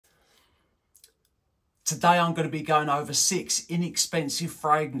Today I'm going to be going over 6 inexpensive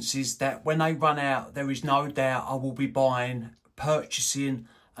fragrances that when they run out, there is no doubt I will be purchasing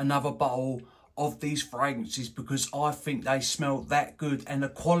another bottle of these fragrances because I think they smell that good, and the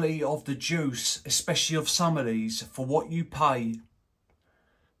quality of the juice, especially of some of these, for what you pay,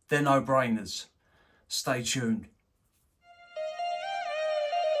 they're no-brainers. Stay tuned.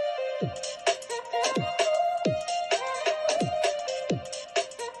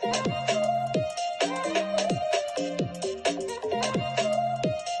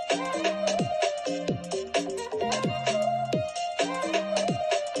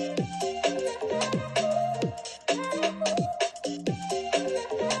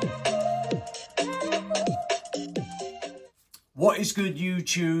 What is good,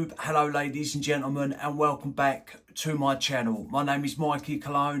 YouTube? Hello ladies and gentlemen, and welcome back to my channel. My name is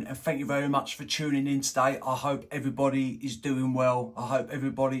Mikeycologne, and thank you very much for tuning in today. I hope everybody is doing well. I hope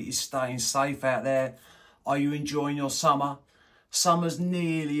everybody is staying safe out there. Are you enjoying your summer? Summer's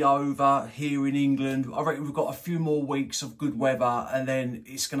nearly over here in England. I reckon we've got a few more weeks of good weather and then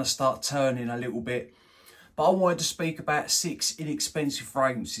it's going to start turning a little bit. But I wanted to speak about 6 inexpensive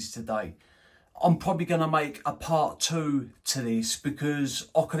fragrances today. I'm probably going to make a part 2 to this because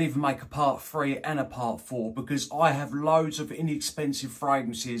I could even make a part 3 and a part 4 because I have loads of inexpensive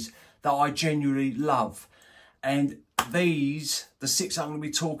fragrances that I genuinely love. And these, the 6 I'm going to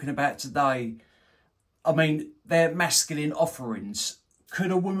be talking about today, I mean, they're masculine offerings. Could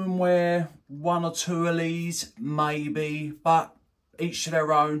a woman wear 1 or 2 of these? Maybe, but each to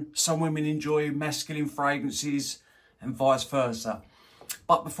their own. Some women enjoy masculine fragrances and vice versa.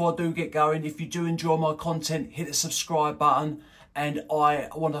 But before I do get going, if you do enjoy my content, hit the subscribe button. And I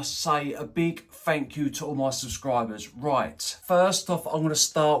want to say a big thank you to all my subscribers. Right, first off, I'm going to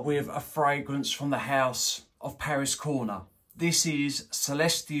start with a fragrance from the house of Paris Corner. This is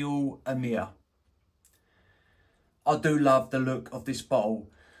Celestial Amir. I do love the look of this bottle.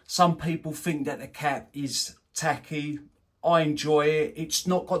 Some people think that the cap is tacky. I enjoy it. It's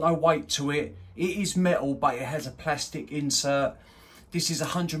not got no weight to it. It is metal, but it has a plastic insert. This is a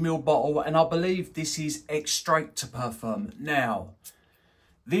 100ml bottle, and I believe this is extract perfume. Now,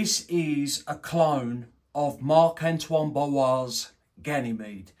 this is a clone of Marc-Antoine Beauvoir's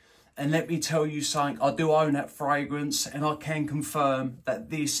Ganymede. And let me tell you something, I do own that fragrance, and I can confirm that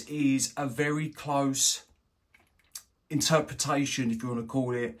this is a very close interpretation, if you want to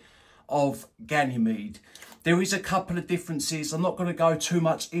call it, of Ganymede. There is a couple of differences. I'm not going to go too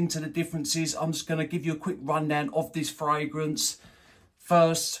much into the differences. I'm just going to give you a quick rundown of this fragrance.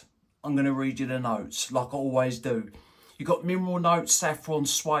 First, I'm going to read you the notes, like I always do. You've got mineral notes, saffron,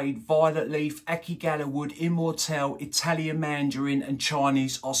 suede, violet leaf, akigala wood, immortelle, Italian mandarin, and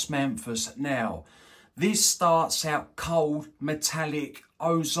Chinese osmanthus. Now, this starts out cold, metallic,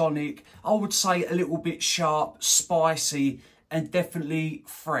 ozonic, I would say a little bit sharp, spicy, and definitely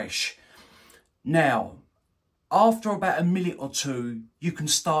fresh. Now, after about a minute or two, you can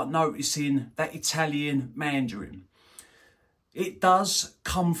start noticing that Italian mandarin. It does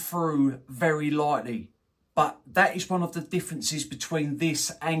come through very lightly, but that is one of the differences between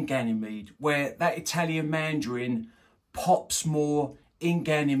this and Ganymede, where that Italian mandarin pops more in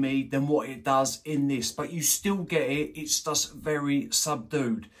Ganymede than what it does in this, but you still get it, it's just very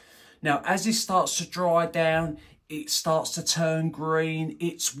subdued. Now, as it starts to dry down, it starts to turn green,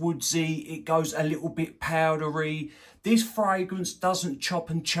 it's woodsy, it goes a little bit powdery. This fragrance doesn't chop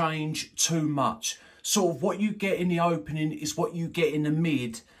and change too much. Sort of what you get in the opening is what you get in the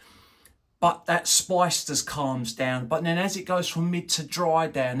mid, but that spice just calms down. But then as it goes from mid to dry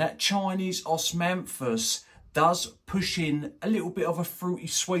down, that Chinese osmanthus does push in a little bit of a fruity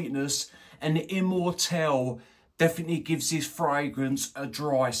sweetness, and the immortelle definitely gives this fragrance a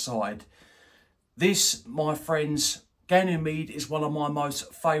dry side. This, my friends, Ganymede is one of my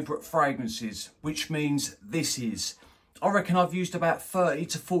most favourite fragrances, which means this is. I reckon I've used about 30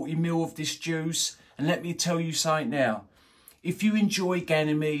 to 40ml of this juice. And let me tell you something now, if you enjoy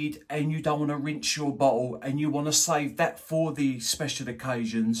Ganymede and you don't want to rinse your bottle and you want to save that for the special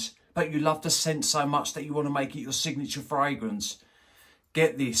occasions, but you love the scent so much that you want to make it your signature fragrance,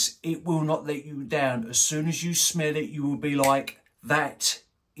 get this, it will not let you down. As soon as you smell it, you will be like, that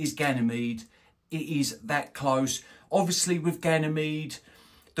is Ganymede. It is that close. Obviously with Ganymede,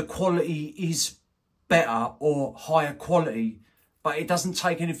 the quality is better or higher quality, but it doesn't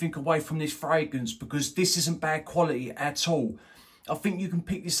take anything away from this fragrance because this isn't bad quality at all. I think you can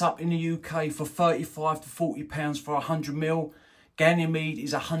pick this up in the UK for £35 to £40 for 100ml. Ganymede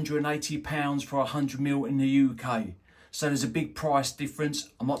is £180 for 100ml in the UK. So there's a big price difference.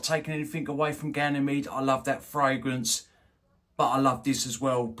 I'm not taking anything away from Ganymede. I love that fragrance. but I love this as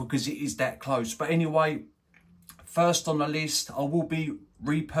well because it is that close. But anyway, first on the list, I will be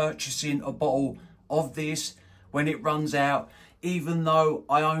repurchasing a bottle of this when it runs out. Even though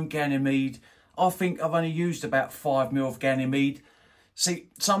I own Ganymede, I think I've only used about 5 ml of Ganymede.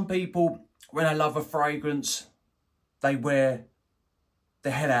 See, some people, when they love a fragrance, they wear the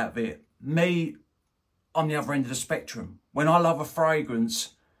hell out of it. Me, I'm the other end of the spectrum. When I love a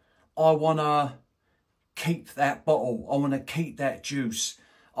fragrance, I want to keep that bottle. I want to keep that juice.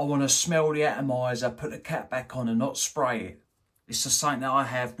 I want to smell the atomizer, put the cap back on and not spray it. It's the same that I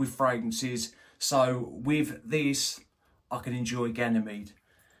have with fragrances. So with this, I can enjoy Ganymede.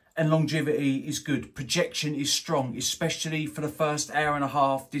 And longevity is good. Projection is strong, especially for the first hour and a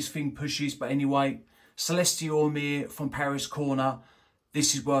half. This thing pushes. But anyway, Celestial Mir from Paris Corner.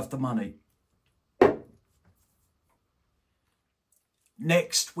 This is worth the money.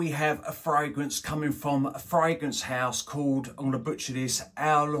 Next, we have a fragrance coming from a fragrance house called, I'm going to butcher this,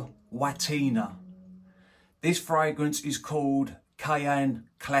 Al Watina. This fragrance is called Cayenne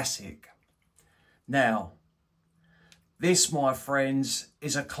Classic. Now, this, my friends,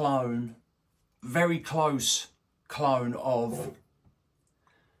 is a clone, very close clone of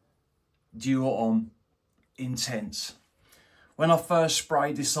Dior Homme Intense. When I first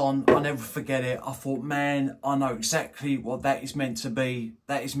sprayed this on, I'll never forget it. I thought, man, I know exactly what that is meant to be.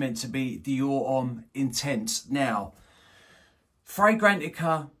 That is meant to be Dior Homme Intense. Now,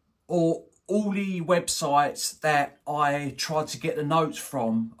 Fragrantica, or all the websites that I tried to get the notes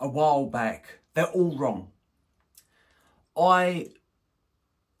from a while back, they're all wrong. I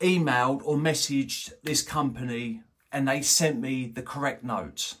emailed or messaged this company and they sent me the correct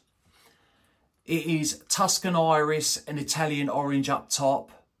notes. It is Tuscan Iris and Italian Orange up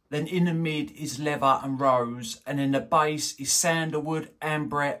top. Then in the mid is Leather and Rose. And in the base is Sandalwood,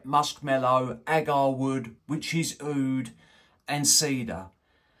 Ambrette, Muskmellow, Agar Wood, which is Oud, and Cedar.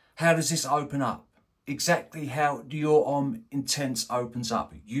 How does this open up? Exactly how Dior Homme Intense opens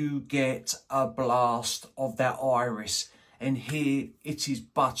up. You get a blast of that iris. And here it is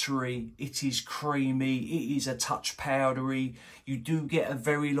buttery, it is creamy, it is a touch powdery. You do get a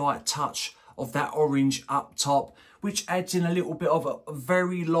very light touch of that orange up top, which adds in a little bit of a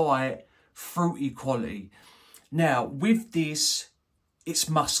very light fruity quality. Now with this, it's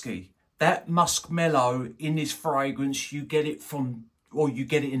musky. That muskmellow in this fragrance, you get it from, or you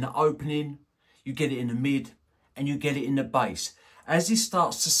get it in the opening, you get it in the mid, and you get it in the base. As this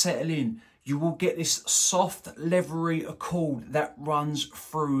starts to settle in, you will get this soft leathery accord that runs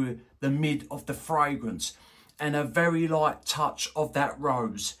through the mid of the fragrance and a very light touch of that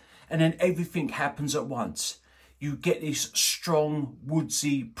rose. And then everything happens at once. You get this strong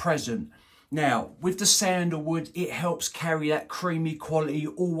woodsy present. Now, with the sandalwood, it helps carry that creamy quality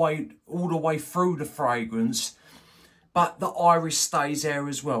all the way through the fragrance. But the iris stays there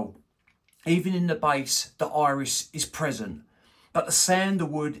as well. Even in the base, the iris is present. But the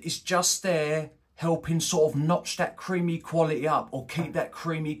sandalwood is just there, helping sort of notch that creamy quality up or keep that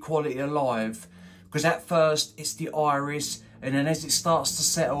creamy quality alive. Because at first, it's the iris. And then as it starts to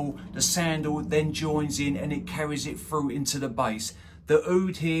settle, the sandalwood then joins in and it carries it through into the base. The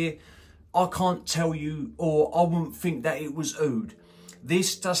oud here, I can't tell you, or I wouldn't think that it was oud.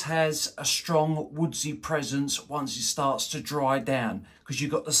 This just has a strong woodsy presence once it starts to dry down. Because you've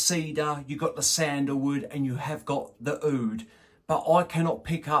got the cedar, you've got the sandalwood, and you have got the oud. But I cannot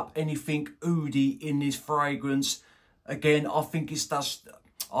pick up anything oudy in this fragrance. Again, I think it's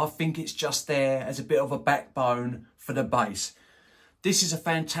just there as a bit of a backbone for the base. This is a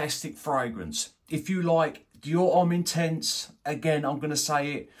fantastic fragrance. If you like Dior Homme Intense, again, I'm going to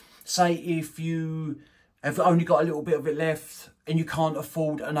say it. Say if you have only got a little bit of it left and you can't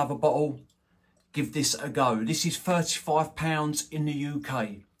afford another bottle, give this a go. This is £35 in the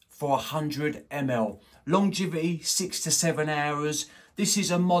UK for 100 ml. Longevity, 6 to 7 hours. This is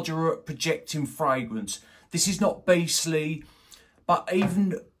a moderate projecting fragrance. This is not beastly, but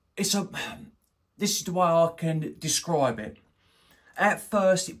this is the way I can describe it. At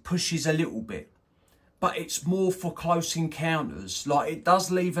first, it pushes a little bit, but it's more for close encounters. Like, it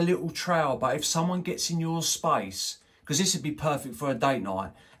does leave a little trail, but if someone gets in your space, because this would be perfect for a date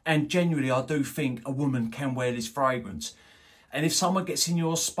night, and genuinely, I do think a woman can wear this fragrance. And if someone gets in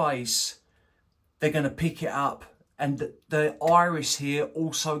your space, they're going to pick it up. And the iris here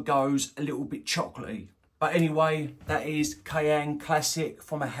also goes a little bit chocolatey. But anyway, that is Cayenne Classic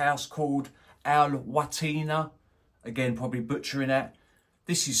from a house called Al Watina. Again, probably butchering that.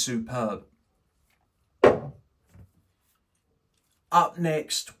 This is superb. Up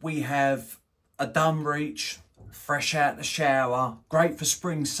next, we have a dumb reach, fresh out the shower, great for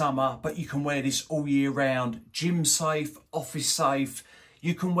spring, summer, but you can wear this all year round. Gym safe, office safe.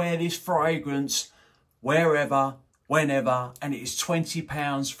 You can wear this fragrance wherever, whenever, and it is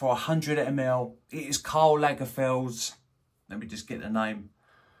 £20 for 100 ml. It is Karl Lagerfeld's, let me just get the name,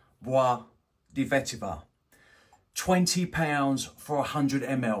 Bois de Vetiver. £20 for 100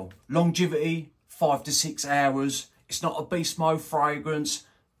 ml. Longevity, 5 to 6 hours. It's not a beast mode fragrance,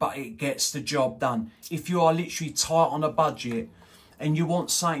 but it gets the job done. If you are literally tight on a budget and you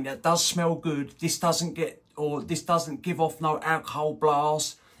want something that does smell good, this doesn't give off no alcohol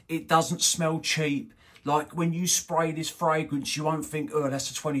blast, it doesn't smell cheap. Like when you spray this fragrance, you won't think, oh,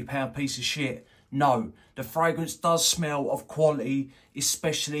 that's a £20 piece of shit. No, the fragrance does smell of quality,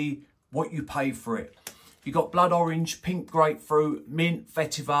 especially what you pay for it. You got blood orange, pink grapefruit, mint,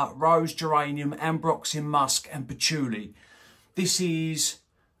 vetiver, rose, geranium, ambroxan, musk and patchouli. This is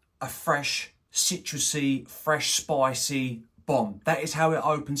a fresh, citrusy, fresh, spicy bomb. That is how it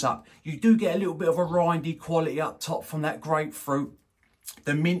opens up. You do get a little bit of a rindy quality up top from that grapefruit.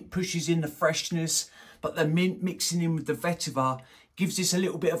 The mint pushes in the freshness, but the mint mixing in with the vetiver gives this a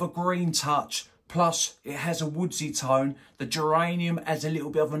little bit of a green touch. Plus, it has a woodsy tone. The geranium adds a little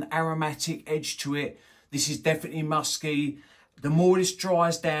bit of an aromatic edge to it. This is definitely musky. The more this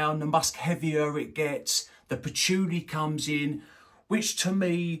dries down, the musk heavier it gets. The patchouli comes in, which to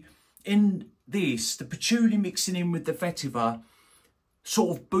me, in this, the patchouli mixing in with the vetiver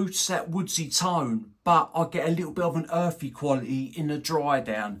sort of boosts that woodsy tone, but I get a little bit of an earthy quality in the dry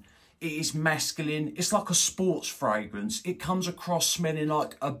down. It is masculine. It's like a sports fragrance. It comes across smelling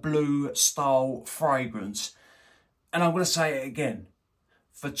like a blue style fragrance. And I'm going to say it again.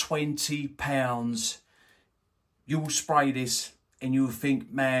 For £20, you will spray this and you will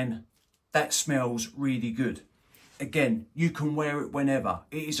think, man, that smells really good. Again, you can wear it whenever.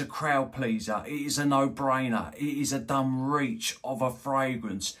 It is a crowd pleaser. It is a no-brainer. It is a dumb reach of a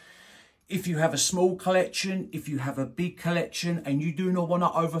fragrance. If you have a small collection, if you have a big collection and you do not want to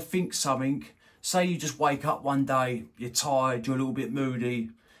overthink something, say you just wake up one day, you're tired, you're a little bit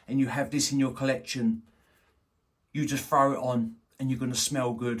moody, and you have this in your collection, you just throw it on and you're going to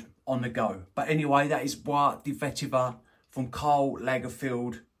smell good on the go. But anyway, that is Bois de Vetiver from Karl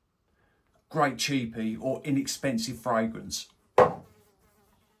Lagerfeld. Great cheapie or inexpensive fragrance.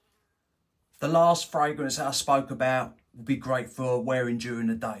 The last fragrance that I spoke about will be great for wearing during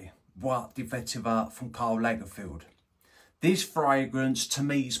the day. Bois de Vetiver from Karl Lagerfeld. This fragrance to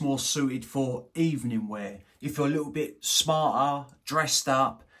me is more suited for evening wear. If you're a little bit smarter, dressed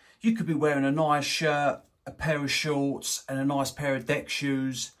up, you could be wearing a nice shirt, a pair of shorts and a nice pair of deck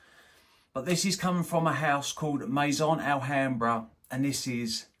shoes. But this is coming from a house called Maison Alhambra, and this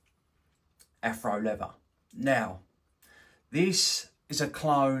is Afro Leather. Now, this is a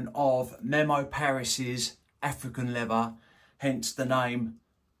clone of Memo Paris's African Leather, hence the name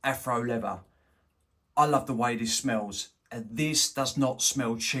Afro Leather. I love the way this smells, and this does not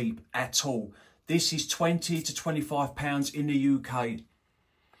smell cheap at all. This is £20 to £25 in the UK,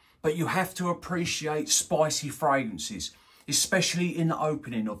 but you have to appreciate spicy fragrances, especially in the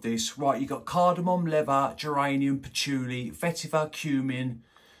opening of this. Right, you got cardamom, leather, geranium, patchouli, vetiver, cumin,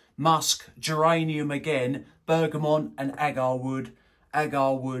 musk, geranium again, bergamot and agar wood.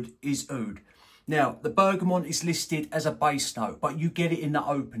 Agar wood is oud. Now, the bergamot is listed as a base note, but you get it in the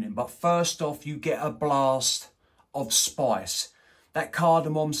opening. But first off, you get a blast of spice. That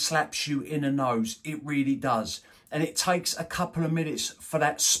cardamom slaps you in the nose. It really does. And it takes a couple of minutes for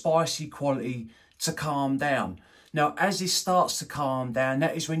that spicy quality to calm down. Now, as this starts to calm down,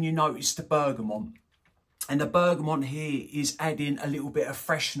 that is when you notice the bergamot. And the bergamot here is adding a little bit of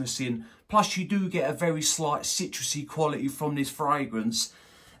freshness in. Plus, you do get a very slight citrusy quality from this fragrance.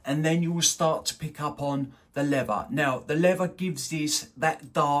 And then you will start to pick up on the leather. Now, the leather gives this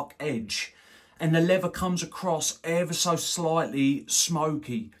that dark edge. And the leather comes across ever so slightly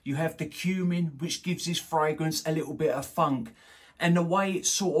smoky. You have the cumin, which gives this fragrance a little bit of funk. And the way it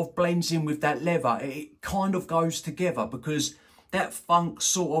sort of blends in with that leather, it kind of goes together, because that funk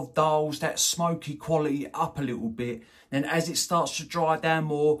sort of dulls that smoky quality up a little bit. Then as it starts to dry down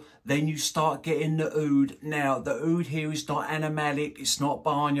more, then you start getting the oud. Now, the oud here is not animalic, it's not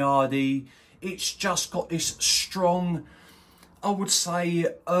barnyardy. It's just got this strong, I would say,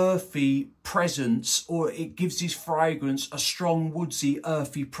 earthy presence, or it gives this fragrance a strong woodsy,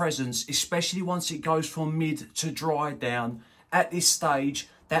 earthy presence, especially once it goes from mid to dry down. At this stage,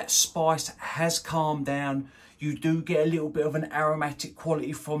 that spice has calmed down. You do get a little bit of an aromatic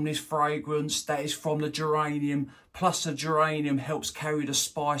quality from this fragrance. That is from the geranium. Plus the geranium helps carry the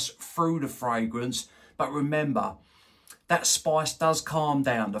spice through the fragrance. But remember, that spice does calm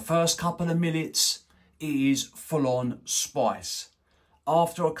down. The first couple of minutes, it is full on spice.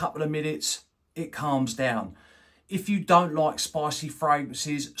 After a couple of minutes, it calms down. If you don't like spicy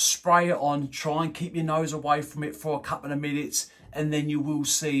fragrances, spray it on, try and keep your nose away from it for a couple of minutes, and then you will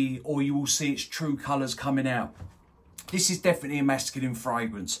see its true colours coming out. This is definitely a masculine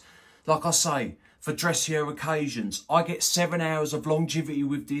fragrance. Like I say, for dressier occasions, I get 7 hours of longevity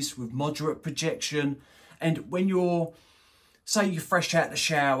with this, with moderate projection. And when you're, say you're fresh out the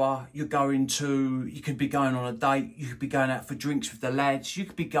shower, you could be going on a date, you could be going out for drinks with the lads, you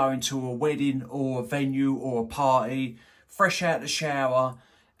could be going to a wedding or a venue or a party, fresh out the shower,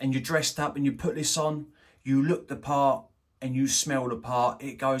 and you're dressed up and you put this on, you look the part and you smell the part.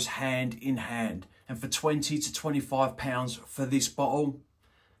 It goes hand in hand. And for 20 to 25 pounds for this bottle,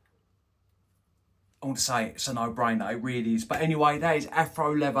 I want to say it's a no-brainer, it really is. But anyway, that is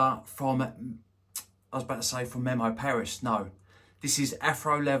Afro Leather from, I was about to say from Memo Paris. No, this is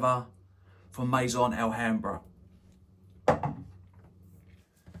Afro Leather from Maison Alhambra.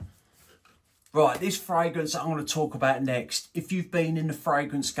 Right, this fragrance that I'm going to talk about next, if you've been in the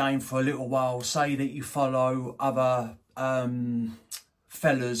fragrance game for a little while, say that you follow other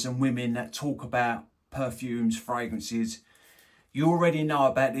fellas and women that talk about perfumes, fragrances, you already know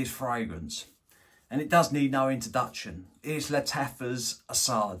about this fragrance. And it does need no introduction. It's Lattafa's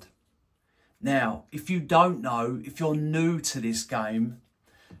Harad. Now, if you don't know, if you're new to this game,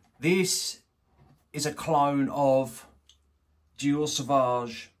 this is a clone of Dior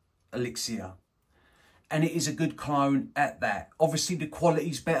Sauvage Elixir. And it is a good clone at that. Obviously, the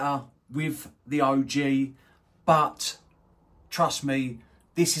quality's better with the OG, but trust me,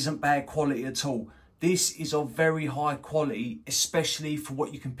 this isn't bad quality at all. This is of very high quality, especially for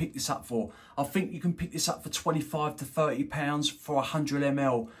what you can pick this up for. I think you can pick this up for 25 to 30 pounds for 100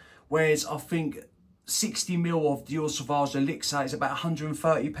 ml. Whereas I think 60 ml of Dior Sauvage Elixir is about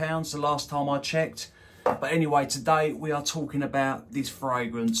 130 pounds the last time I checked. But anyway, today we are talking about this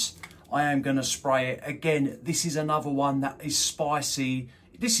fragrance. I am going to spray it. Again, this is another one that is spicy.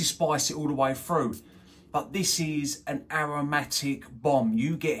 This is spicy all the way through. But this is an aromatic bomb.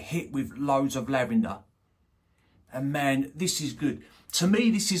 You get hit with loads of lavender. And man, this is good. To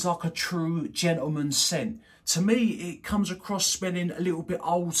me, this is like a true gentleman's scent. To me, it comes across smelling a little bit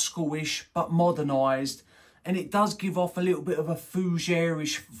old schoolish, but modernised. And it does give off a little bit of a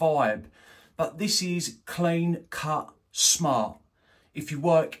fougere-ish vibe. But this is clean cut, smart. If you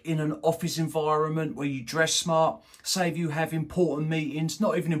work in an office environment where you dress smart, say if you have important meetings,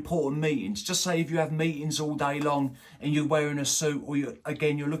 not even important meetings, just say if you have meetings all day long and you're wearing a suit or you're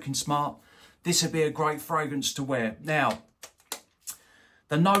looking smart, this would be a great fragrance to wear. Now,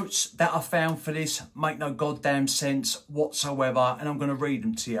 the notes that I found for this make no goddamn sense whatsoever, and I'm going to read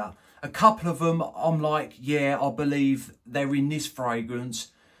them to you. A couple of them, I'm like, yeah, I believe they're in this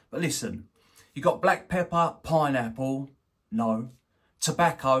fragrance. But listen, you got black pepper, pineapple, no.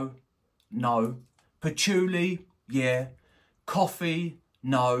 Tobacco, no. Patchouli, yeah. Coffee,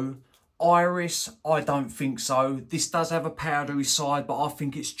 no. Iris, I don't think so. This does have a powdery side, but I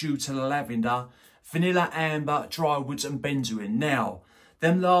think it's due to the lavender. Vanilla, amber, dry woods and benzoin. Now,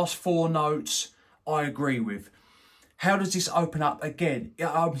 them last four notes, I agree with. How does this open up? Again, it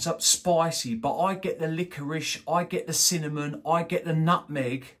opens up spicy, but I get the licorice, I get the cinnamon, I get the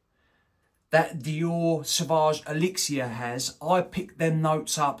nutmeg that Dior Sauvage Elixir has. I picked them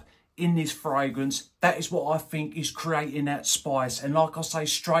notes up in this fragrance. That is what I think is creating that spice. And like I say,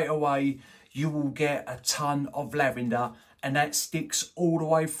 straight away, you will get a ton of lavender, and that sticks all the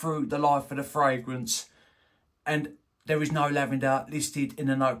way through the life of the fragrance. And there is no lavender listed in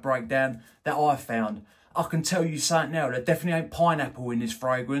the note breakdown that I found. I can tell you something now, there definitely ain't pineapple in this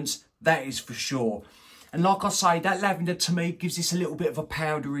fragrance. That is for sure. And like I say, that lavender to me gives this a little bit of a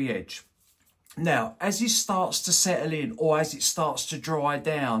powdery edge. Now, as it starts to settle in, or as it starts to dry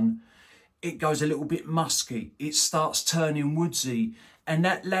down, it goes a little bit musky. It starts turning woodsy. And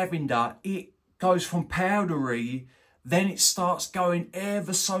that lavender, it goes from powdery, then it starts going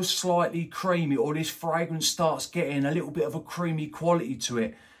ever so slightly creamy, or this fragrance starts getting a little bit of a creamy quality to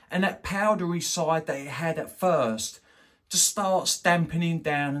it. And that powdery side that it had at first just starts dampening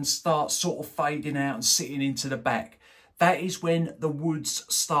down and starts sort of fading out and sitting into the back. That is when the woods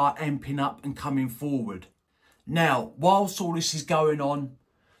start amping up and coming forward. Now, whilst all this is going on,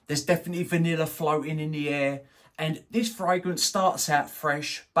 there's definitely vanilla floating in the air. And this fragrance starts out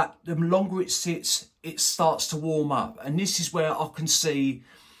fresh, but the longer it sits, it starts to warm up. And this is where I can see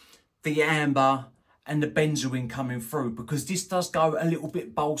the amber and the benzoin coming through, because this does go a little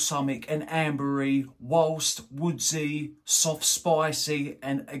bit balsamic and ambery, whilst woodsy, soft, spicy,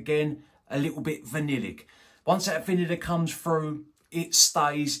 and again, a little bit vanillic. Once that vanilla comes through, it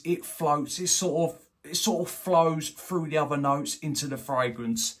stays, it floats, it's sort of it sort of flows through the other notes into the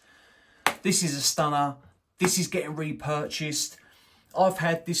fragrance. This is a stunner. This is getting repurchased. I've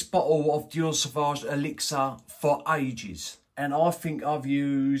had this bottle of Dior Sauvage Elixir for ages. And I think I've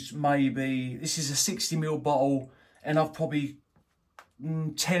used maybe, this is a 60ml bottle, and I've probably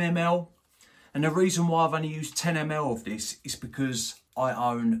 10ml. And the reason why I've only used 10ml of this is because I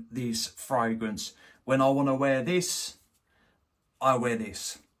own this fragrance. When I want to wear this, I wear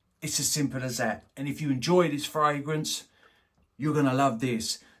this. It's as simple as that. And if you enjoy this fragrance, you're going to love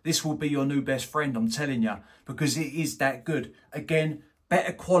this. This will be your new best friend, I'm telling you, because it is that good. Again,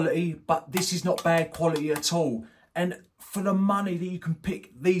 better quality, but this is not bad quality at all. And for the money that you can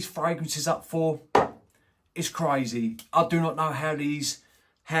pick these fragrances up for, it's crazy. I do not know how these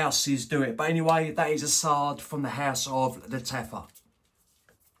houses do it. But anyway, that is a Sard from the house of Lattafa.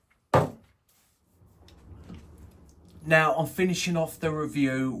 Now, I'm finishing off the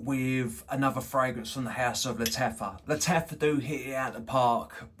review with another fragrance from the house of Lattafa. Lattafa do hit it out the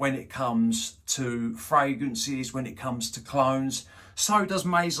park when it comes to fragrances, when it comes to clones. So does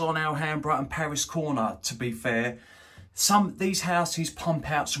Maison Alhambra and Paris Corner, to be fair. These houses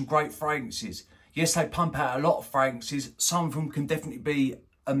pump out some great fragrances. Yes, they pump out a lot of fragrances. Some of them can definitely be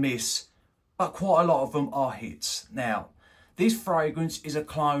a miss, but quite a lot of them are hits. Now, this fragrance is a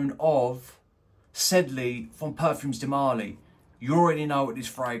clone of Sedley from Perfumes de Marly. You already know what this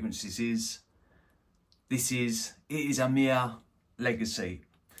fragrance is. It is a mere legacy.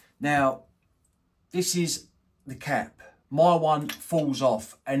 Now, this is the cap. My one falls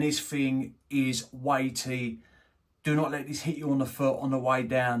off, and this thing is weighty. Do not let this hit you on the foot on the way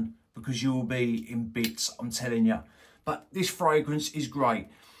down, because you will be in bits, I'm telling you. But this fragrance is great.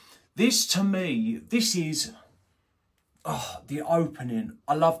 This, to me, this is the opening.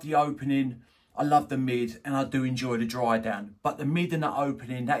 I love the opening. I love the mid, and I do enjoy the dry down. But the mid and the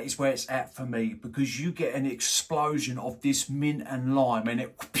opening, that is where it's at for me, because you get an explosion of this mint and lime, and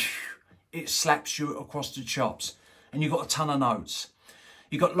it slaps you across the chops, and you've got a ton of notes.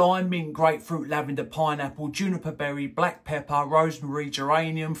 You've got lime, mint, grapefruit, lavender, pineapple, juniper berry, black pepper, rosemary,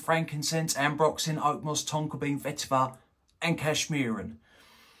 geranium, frankincense, ambroxan, oak moss, tonka bean, vetiver, and cashmeran.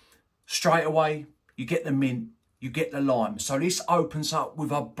 Straight away, you get the mint, you get the lime. So this opens up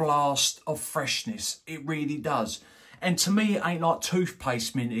with a blast of freshness. It really does. And to me, it ain't like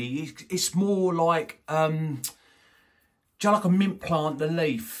toothpaste minty. It's more like, just like a mint plant, the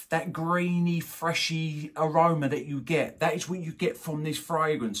leaf, that greeny, freshy aroma that you get. That is what you get from this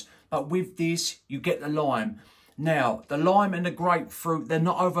fragrance. But with this, you get the lime. Now, the lime and the grapefruit, they're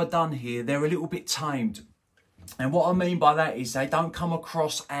not overdone here. They're a little bit tamed. And what I mean by that is they don't come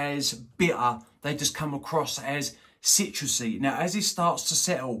across as bitter. They just come across as citrusy. Now, as it starts to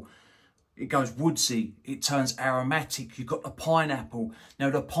settle, it goes woodsy, it turns aromatic. You've got the pineapple. Now,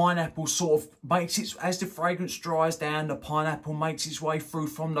 the pineapple sort of makes it, as the fragrance dries down, the pineapple makes its way through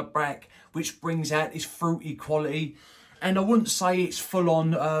from the back, which brings out this fruity quality. And I wouldn't say it's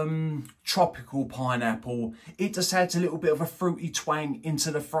full-on tropical pineapple. It just adds a little bit of a fruity twang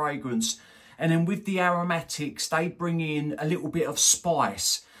into the fragrance. And then with the aromatics, they bring in a little bit of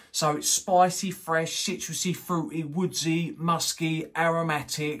spice. So it's spicy, fresh, citrusy, fruity, woodsy, musky,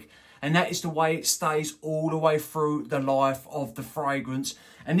 aromatic. And that is the way it stays all the way through the life of the fragrance.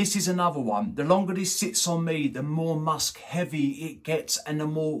 And this is another one. The longer this sits on me, the more musk heavy it gets and the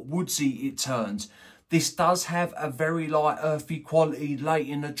more woodsy it turns. This does have a very light earthy quality late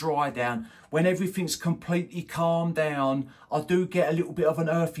in the dry down. When everything's completely calmed down, I do get a little bit of an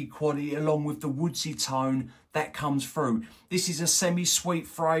earthy quality along with the woodsy tone that comes through. This is a semi-sweet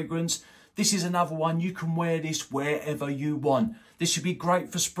fragrance. This is another one, you can wear this wherever you want. This should be great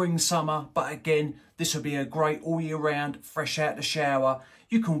for spring, summer, but again, this will be a great all year round, fresh out the shower.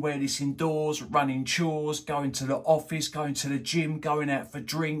 You can wear this indoors, running chores, going to the office, going to the gym, going out for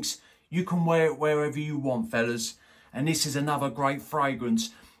drinks. You can wear it wherever you want, fellas. And this is another great fragrance.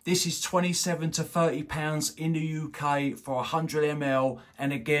 This is £27 to £30 in the UK for 100 ml.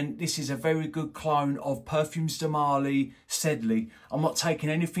 And again, this is a very good clone of Perfumes de Marly, Sedley. I'm not taking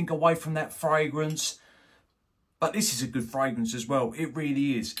anything away from that fragrance, but this is a good fragrance as well. It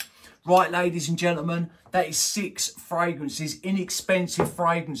really is. Right, ladies and gentlemen, that is 6 fragrances, inexpensive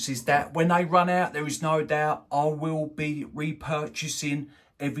fragrances that when they run out, there is no doubt I will be repurchasing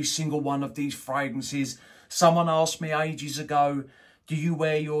every single one of these fragrances. Someone asked me ages ago, do you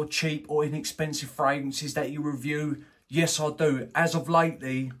wear your cheap or inexpensive fragrances that you review? Yes, I do. As of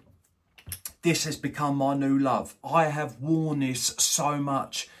lately, this has become my new love. I have worn this so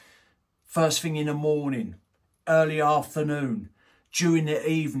much. First thing in the morning, early afternoon, during the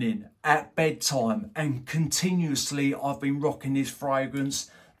evening, at bedtime, and continuously I've been rocking this fragrance.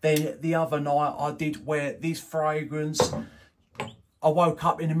 Then the other night I did wear this fragrance. I woke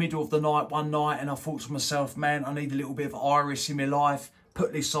up in the middle of the night one night and I thought to myself, man, I need a little bit of iris in my life.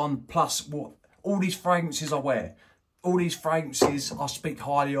 Put this on, plus what all these fragrances I wear. All these fragrances I speak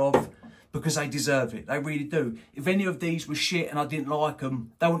highly of because they deserve it. They really do. If any of these were shit and I didn't like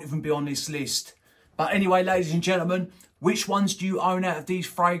them, they wouldn't even be on this list. But anyway, ladies and gentlemen, which ones do you own out of these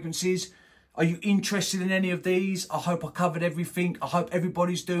fragrances? Are you interested in any of these? I hope I covered everything. I hope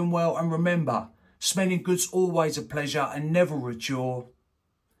everybody's doing well. And remember, smelling good's always a pleasure and never a chore.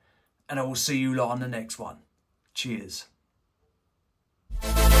 And I will see you lot on the next one. Cheers.